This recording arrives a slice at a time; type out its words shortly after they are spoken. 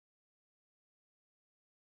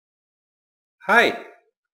Hi,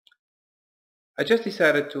 I just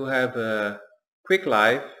decided to have a quick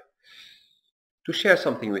live to share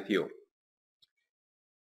something with you.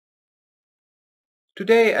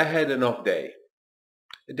 Today I had an off day,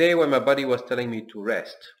 a day when my body was telling me to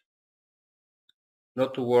rest,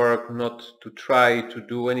 not to work, not to try to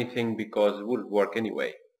do anything because it wouldn't work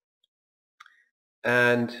anyway.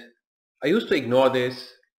 And I used to ignore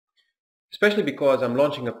this, especially because I'm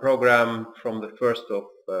launching a program from the 1st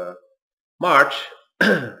of March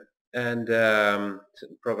and it's a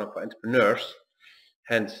program for entrepreneurs,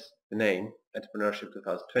 hence the name Entrepreneurship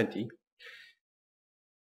 2020.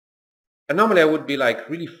 And normally I would be like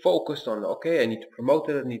really focused on, okay, I need to promote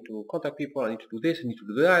it, I need to contact people, I need to do this, I need to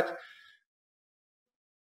do that.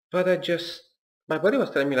 But my body was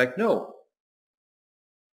telling me like, no,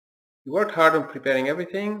 you worked hard on preparing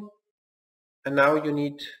everything and now you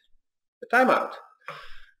need a timeout.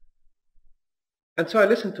 And so I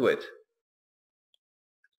listened to it.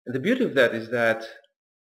 And the beauty of that is that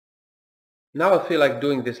now I feel like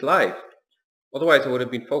doing this live. Otherwise I would have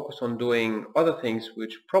been focused on doing other things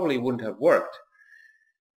which probably wouldn't have worked.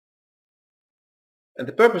 And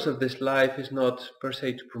the purpose of this live is not per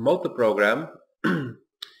se to promote the program,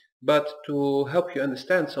 but to help you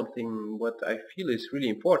understand something what I feel is really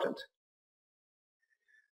important.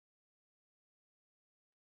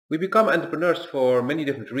 We become entrepreneurs for many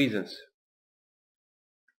different reasons.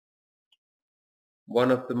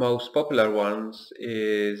 One of the most popular ones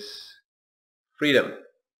is freedom.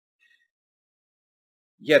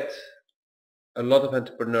 Yet, a lot of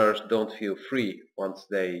entrepreneurs don't feel free once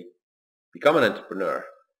they become an entrepreneur.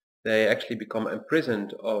 They actually become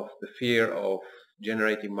imprisoned of the fear of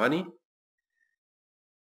generating money.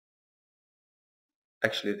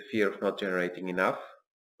 Actually, the fear of not generating enough,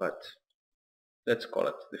 but let's call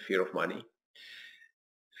it the fear of money.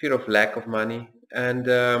 Fear of lack of money.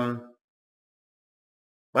 And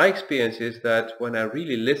my experience is that when I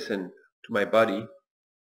really listen to my body,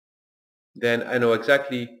 then I know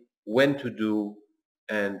exactly when to do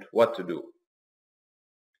and what to do.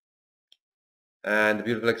 And the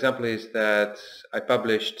beautiful example is that I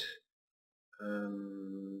published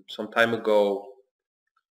some time ago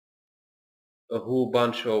a whole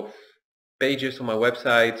bunch of pages on my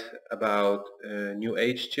website about new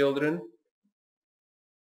age children.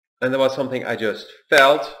 And there was something I just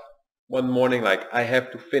felt one morning, like I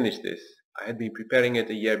have to finish this. I had been preparing it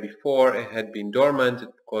a year before. It had been dormant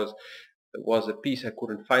because it was a piece I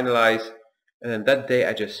couldn't finalize. And then that day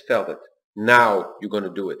I just felt it. Now you're going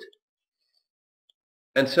to do it.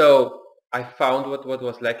 And so I found what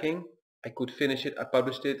was lacking. I could finish it, I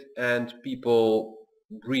published it, and people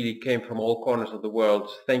really came from all corners of the world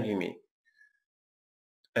thanking me.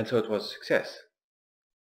 And so it was a success.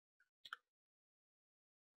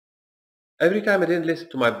 Every time I didn't listen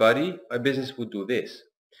to my body, my business would do this.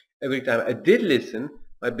 Every time I did listen,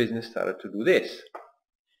 my business started to do this.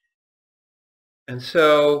 And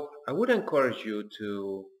so I would encourage you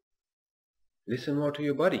to listen more to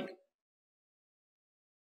your body.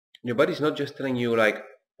 Your body's not just telling you like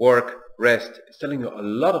work, rest. It's telling you a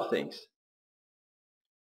lot of things.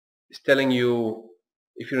 It's telling you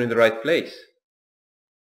if you're in the right place,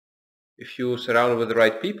 if you're surrounded with the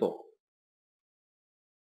right people.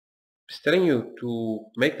 It's telling you to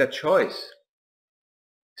make that choice.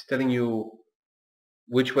 It's telling you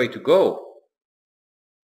which way to go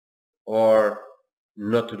or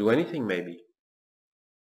not to do anything maybe.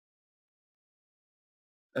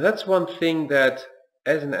 And that's one thing that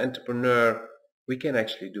as an entrepreneur we can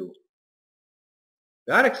actually do.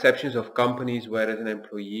 There are exceptions of companies where as an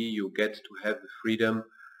employee you get to have the freedom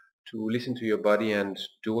to listen to your body and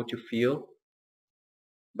do what you feel,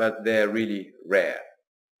 but they're really rare.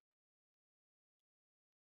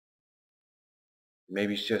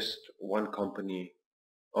 Maybe it's just one company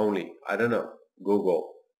only. I don't know.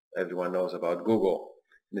 Google. Everyone knows about Google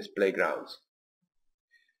and its playgrounds.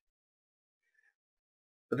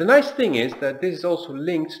 But the nice thing is that this is also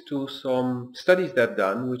linked to some studies that I've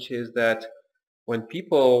done, which is that when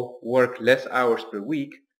people work less hours per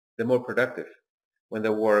week, they're more productive. When they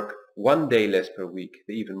work one day less per week,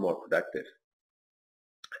 they're even more productive.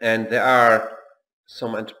 And there are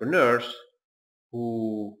some entrepreneurs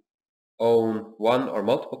who own one or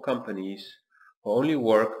multiple companies who only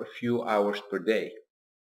work a few hours per day.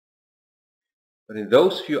 But in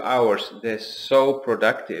those few hours, they're so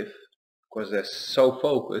productive because they're so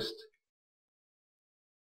focused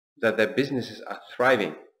that their businesses are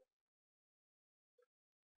thriving.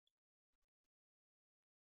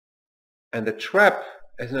 And the trap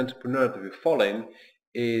as an entrepreneur that we fall in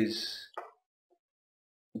is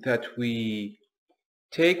that we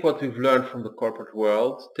take what we've learned from the corporate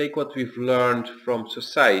world, take what we've learned from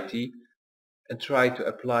society, and try to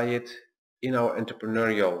apply it in our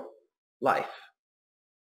entrepreneurial life,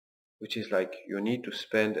 which is like you need to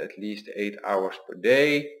spend at least 8 hours per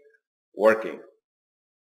day working,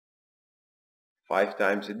 5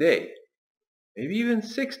 times a day, maybe even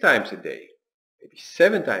 6 times a day, maybe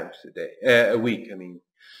 7 times a week,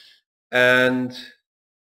 And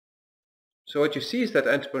so what you see is that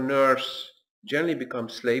entrepreneurs generally become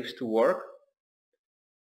slaves to work.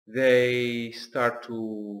 They start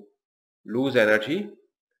to lose energy.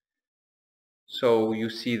 So you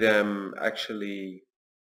see them actually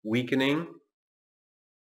weakening.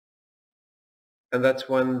 And that's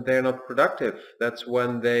when they're not productive. That's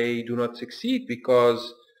when they do not succeed,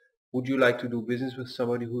 because would you like to do business with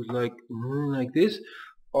somebody who's like this,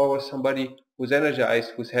 or with somebody who's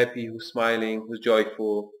energized, who's happy, who's smiling, who's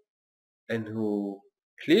joyful, and who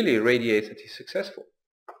clearly radiates that he's successful?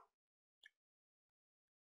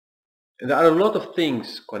 And there are a lot of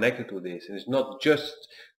things connected to this, and it's not just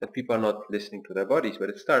that people are not listening to their bodies, but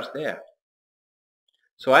it starts there.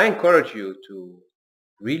 So I encourage you to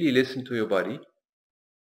really listen to your body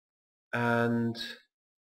and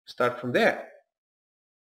start from there.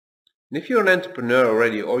 And if you're an entrepreneur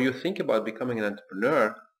already, or you think about becoming an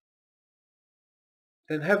entrepreneur,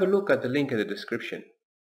 then have a look at the link in the description.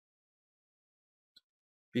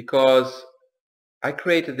 Because I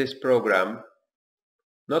created this program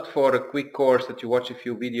not for a quick course that you watch a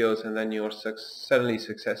few videos and then you're suddenly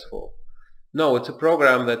successful. No, it's a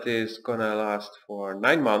program that is gonna last for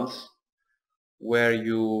 9 months, where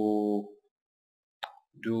you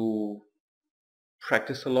do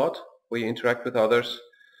practice a lot, where you interact with others,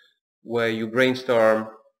 where you brainstorm,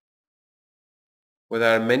 where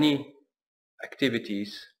there are many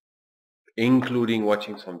activities, including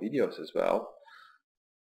watching some videos as well,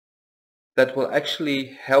 that will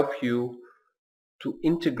actually help you to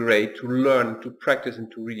integrate, to learn, to practice,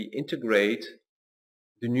 and to really integrate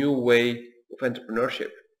the new way of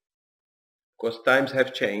entrepreneurship. Because times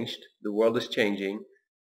have changed, the world is changing,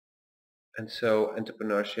 and so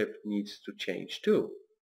entrepreneurship needs to change too.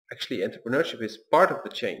 Actually, entrepreneurship is part of the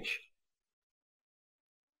change.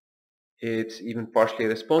 It's even partially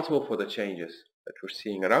responsible for the changes that we're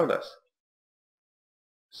seeing around us.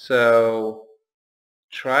 So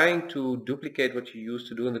trying to duplicate what you used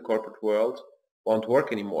to do in the corporate world won't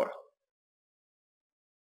work anymore.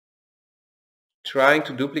 Trying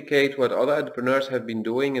to duplicate what other entrepreneurs have been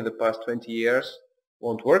doing in the past 20 years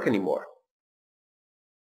won't work anymore.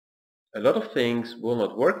 A lot of things will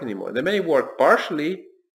not work anymore. They may work partially,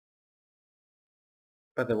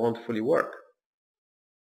 but they won't fully work.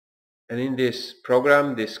 And in this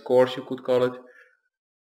program, this course you could call it,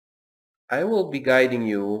 I will be guiding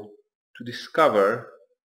you to discover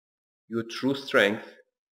your true strength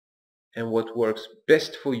and what works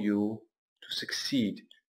best for you to succeed,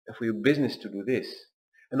 and for your business to do this.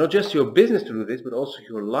 And not just your business to do this, but also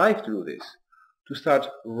your life to do this. To start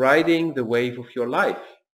riding the wave of your life.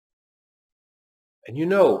 And you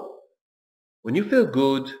know, when you feel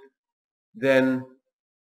good, then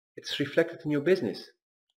it's reflected in your business.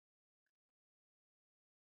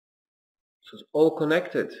 So it's all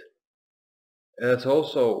connected. And it's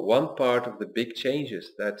also one part of the big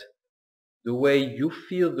changes, that the way you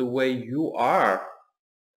feel, the way you are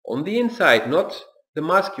on the inside, not the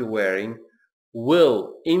mask you're wearing,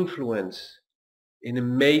 will influence in a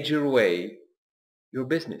major way your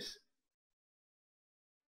business.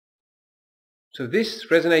 So this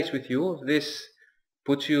resonates with you, this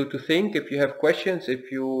puts you to think. If you have questions,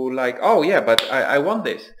 if you like, oh yeah, but I want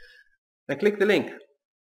this, then click the link.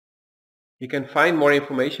 You can find more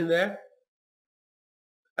information there.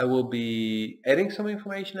 I will be adding some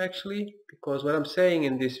information actually, because what I'm saying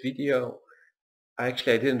in this video, I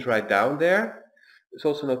didn't write down there. It's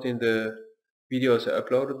also not in the videos I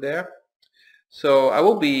uploaded there. So I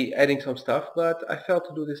will be adding some stuff, but I felt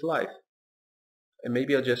to do this live. And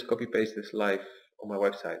maybe I'll just copy paste this live on my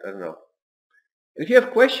website, I don't know. If you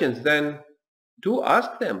have questions, then do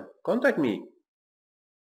ask them, contact me.